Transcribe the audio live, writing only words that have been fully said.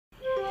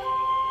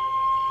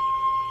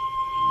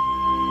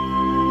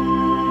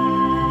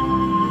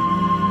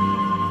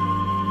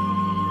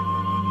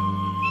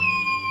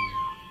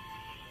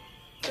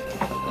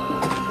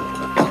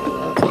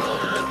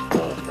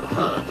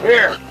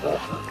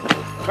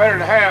better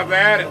to have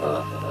that.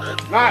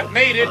 It's not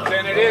needed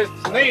than it is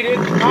needed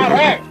to not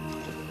have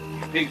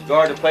it. Pigs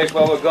guard the place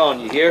while we're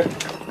gone, you hear?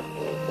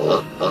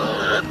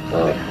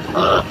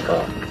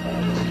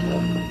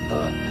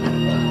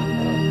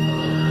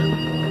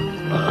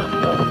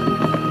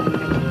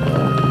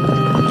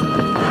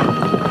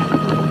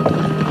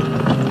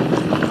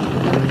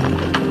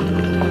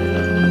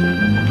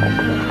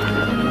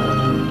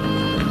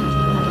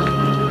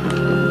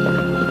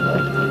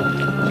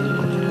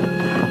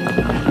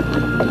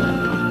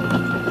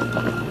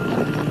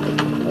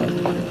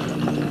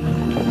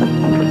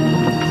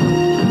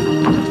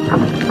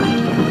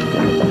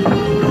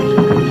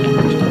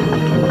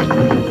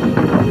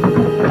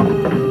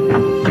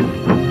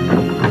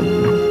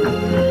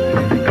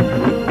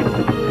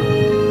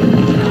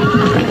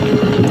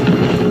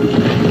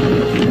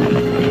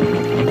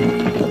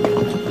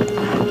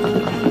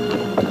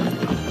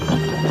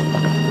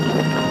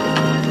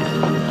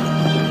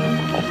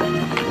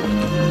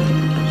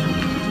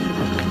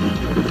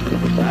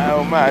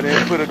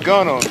 They put a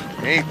gun on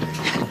him, ain't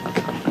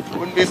they?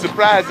 Wouldn't be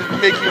surprised if he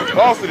makes you the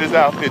boss of this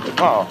outfit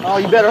tomorrow. Oh,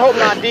 you better hope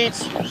not,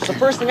 Dietz. The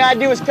first thing I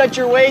do is cut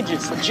your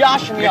wages,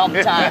 joshing me all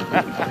the time.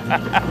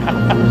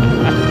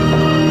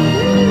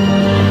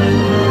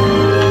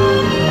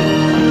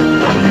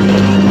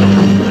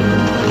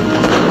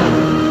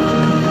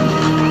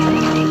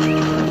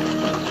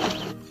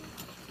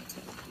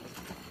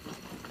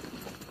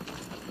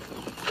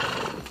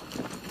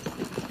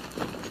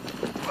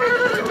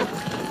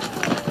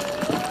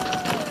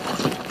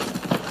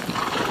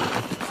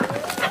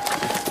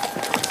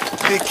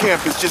 Big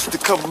camp is just a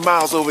couple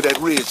miles over that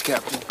ridge,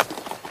 Captain.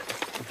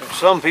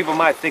 Some people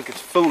might think it's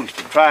foolish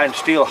to try and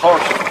steal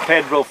horses from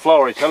Pedro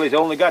Flores. Hell, he's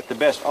only got the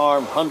best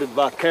armed 100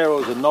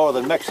 vaqueros in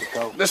northern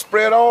Mexico. They're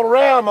spread all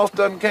around. Most of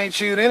them can't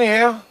shoot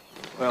anyhow.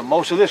 Well,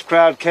 most of this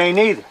crowd can't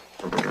either.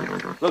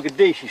 Look at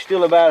Dee. She's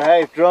still about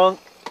half drunk.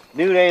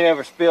 Dude ain't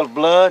ever spilled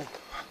blood.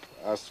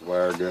 I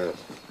swear, Gus.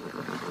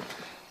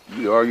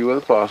 You argue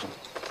with a possum.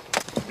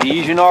 Be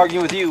easy to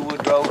argue with you,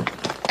 Woodrow.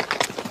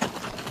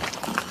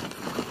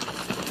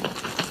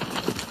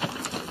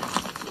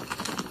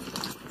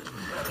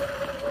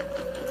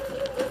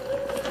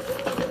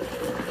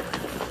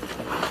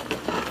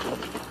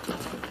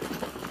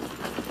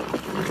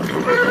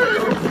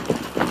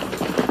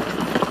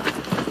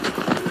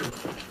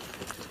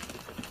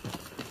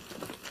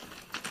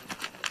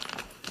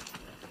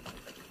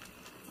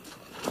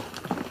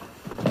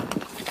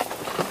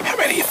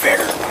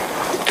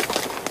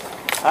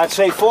 I'd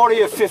say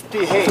 40 or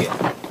 50 head.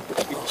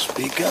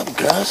 Speak up,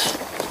 Gus.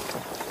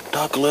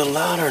 Talk a little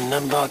louder and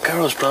them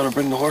vaqueros probably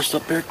bring the horse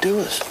up here to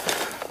us.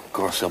 Of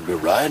course, they'll be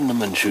riding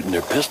them and shooting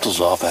their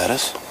pistols off at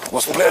us.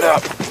 We'll split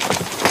up.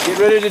 Get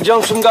ready to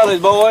jump some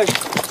gullies, boys.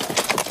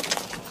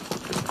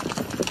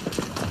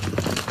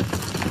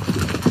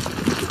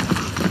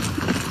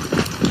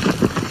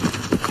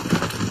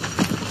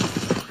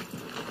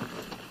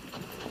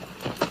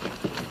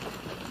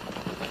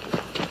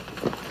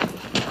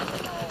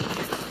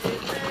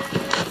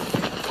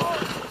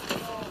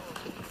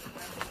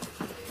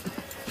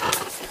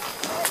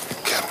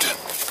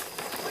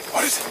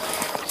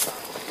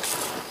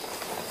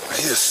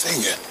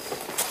 Singing.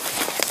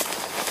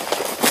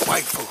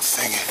 White folks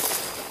singing.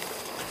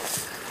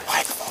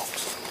 White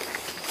folks.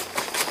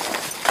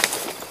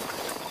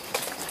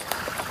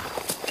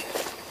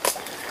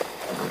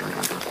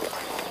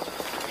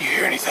 You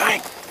hear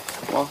anything?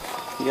 Well,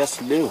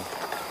 yes, I do.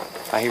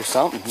 I hear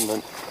something,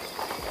 but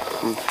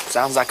it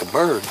sounds like a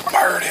bird.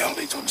 Bird? Hell,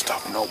 these ones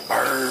talking no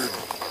bird.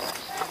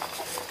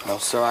 No,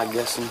 sir, I'm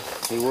guessing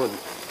he wouldn't.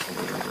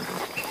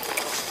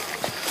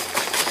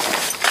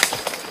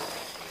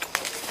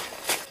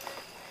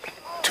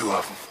 Two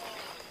of them.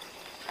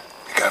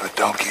 They got a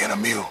donkey and a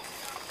mule.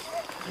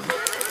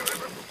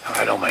 Now,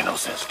 that don't make no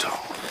sense at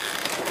all.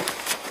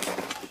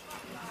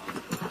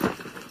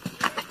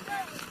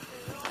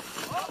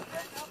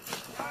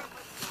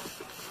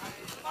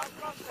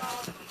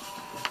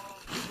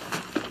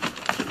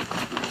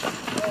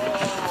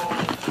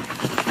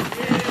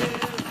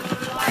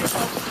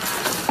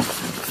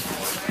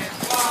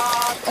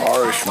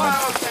 Irishman.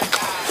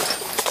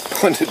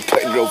 When did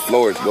Pedro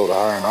Flores go to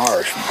hire an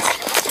Irishman?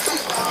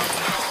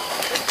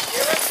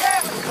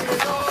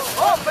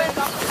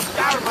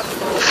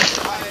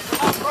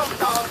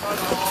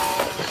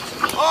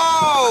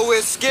 Oh,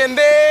 whiskey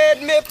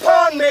made me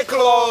pawn me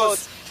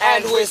clothes,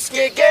 and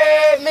whiskey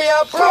gave me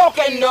a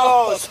broken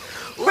nose.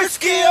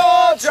 Whiskey,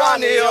 oh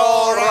Johnny,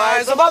 oh,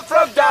 rise up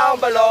from down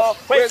below.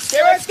 Whiskey,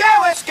 whiskey,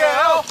 whiskey,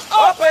 oh,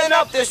 open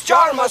up this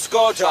jar must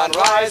go, John,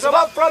 rise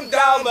up from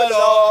down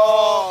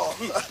below.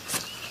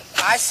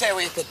 I say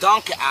with the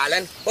donkey,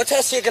 Alan. What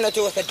else are you going to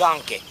do with the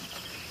donkey?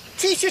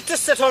 Teach it to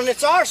sit on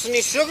its arse and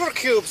eat sugar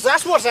cubes,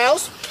 that's what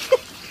else.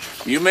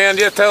 You men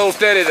just hold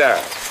steady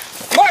there.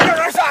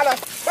 Murderers, Alan!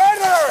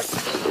 Murderers!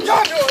 You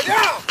do it,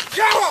 yeah!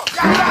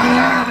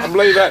 I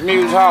believe that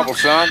mule's hobbled,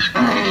 son.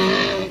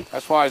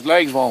 That's why his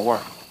legs won't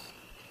work.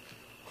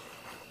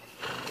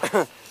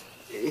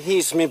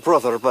 He's me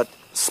brother, but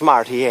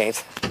smart he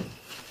ain't.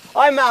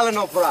 I'm Alan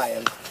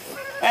O'Brien.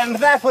 And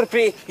that would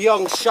be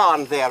young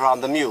Sean there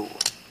on the mule.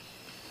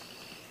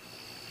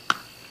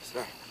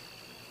 Sir.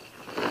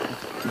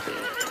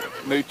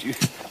 Newt, you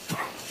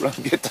run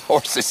get the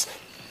horses.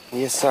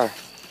 Yes, sir.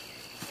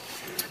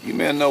 You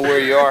men know where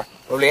you are?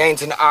 Well, we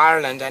ain't in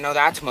Ireland, I know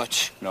that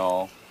much.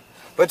 No.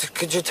 But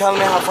could you tell me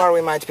how far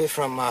we might be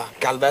from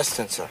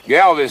Galveston, sir?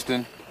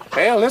 Galveston?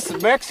 Hell, this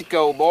is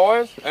Mexico,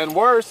 boys. And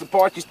worse, the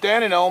part you're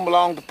standing on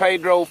belongs to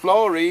Pedro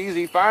Flores.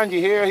 He finds you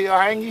here, he'll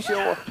hang you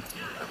sure.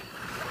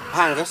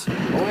 Hang us?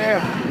 Oh,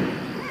 yeah.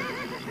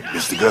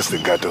 Mr.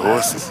 Guston got the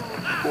horses.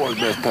 Boys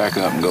best pack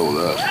up and go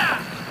with us.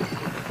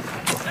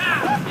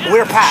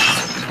 We're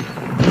packed.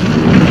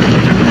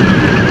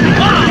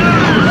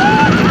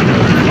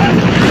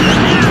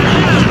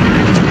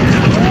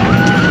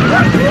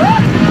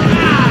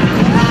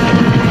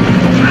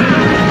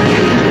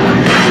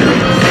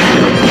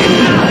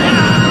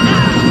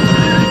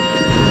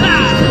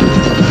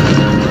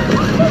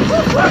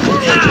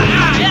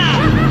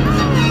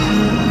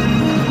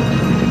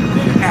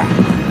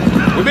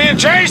 We're being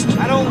chased?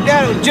 I don't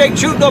doubt it. Jake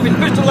shooting off his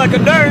pistol like a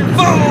darn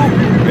fool.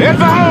 Head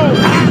for home!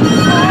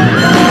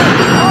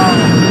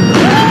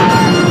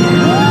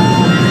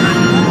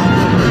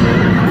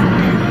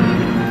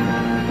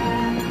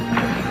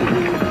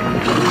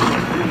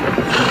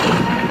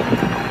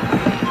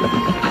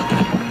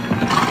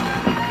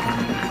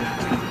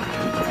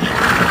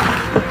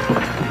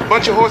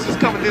 Bunch of horses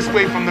coming this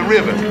way from the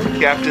river,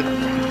 Captain.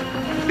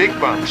 Big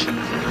bunch.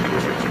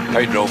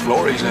 Pedro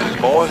Flores and his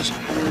boys?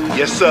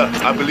 Yes, sir.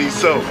 I believe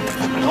so.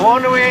 No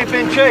wonder we ain't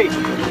been chased.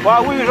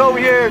 While we was over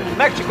here in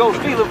Mexico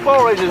stealing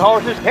Flores'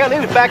 horses, hell, he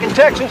was back in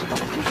Texas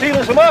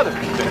stealing some others.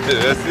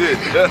 That's it.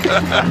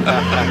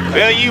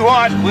 Tell you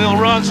what, we'll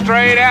run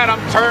straight at him,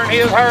 turn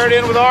his herd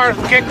in with ours,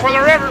 and kick for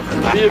the river.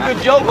 Be a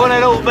good joke on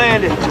that old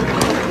bandit.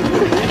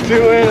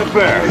 Two in a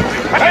pair.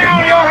 Hang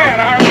on to your head,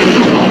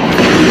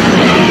 Harvey.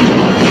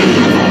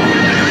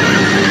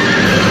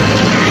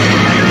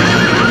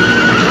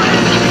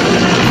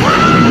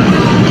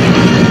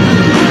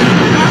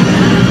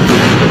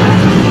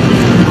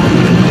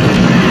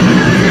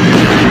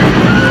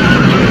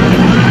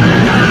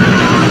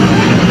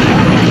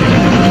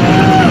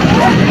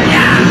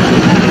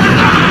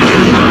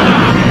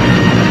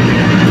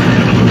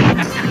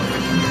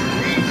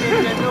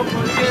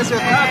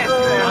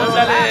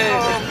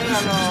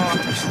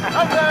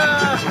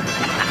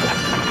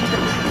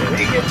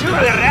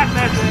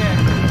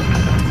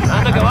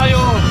 Anda, caballo.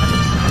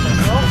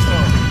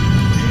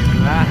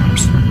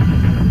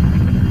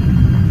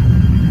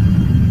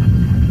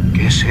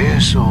 ¿Qué es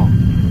eso?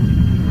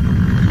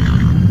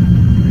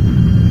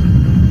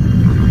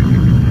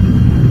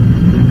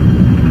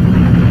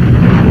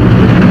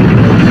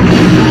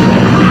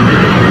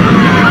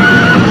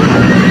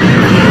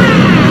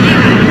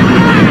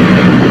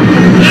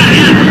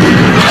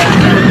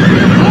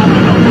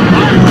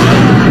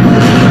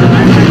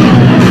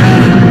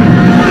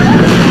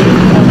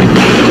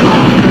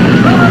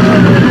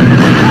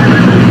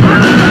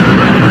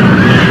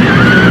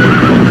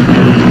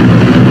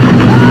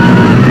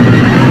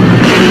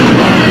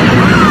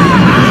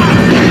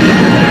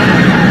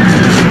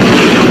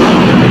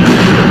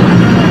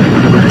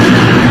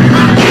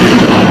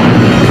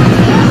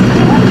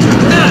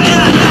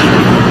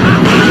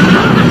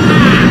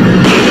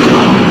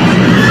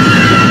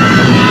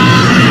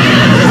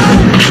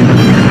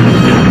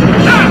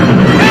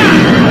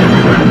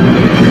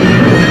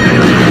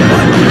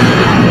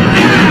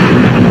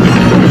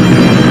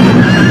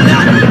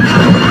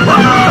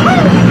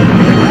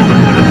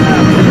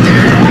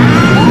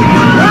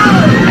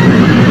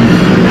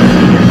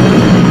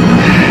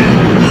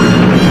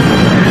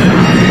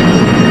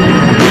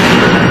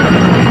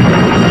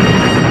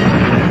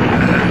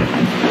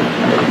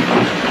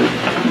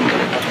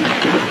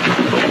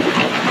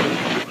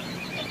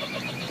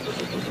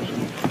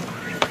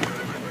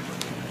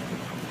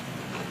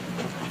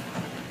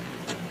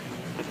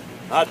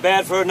 Not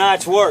bad for a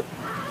night's work.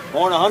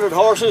 More than 100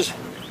 horses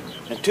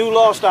and 2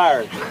 lost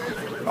irons.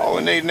 All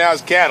we need now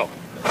is cattle.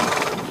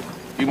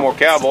 A few more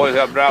cowboys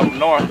help drive them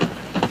north.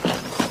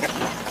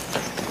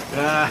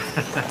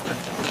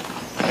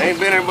 Ain't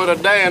been here but a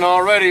day and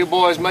already you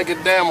boys make a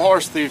damn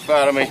horse thief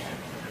out of me.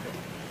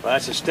 Well,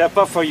 that's a step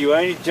up for you,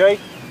 ain't it, Jake?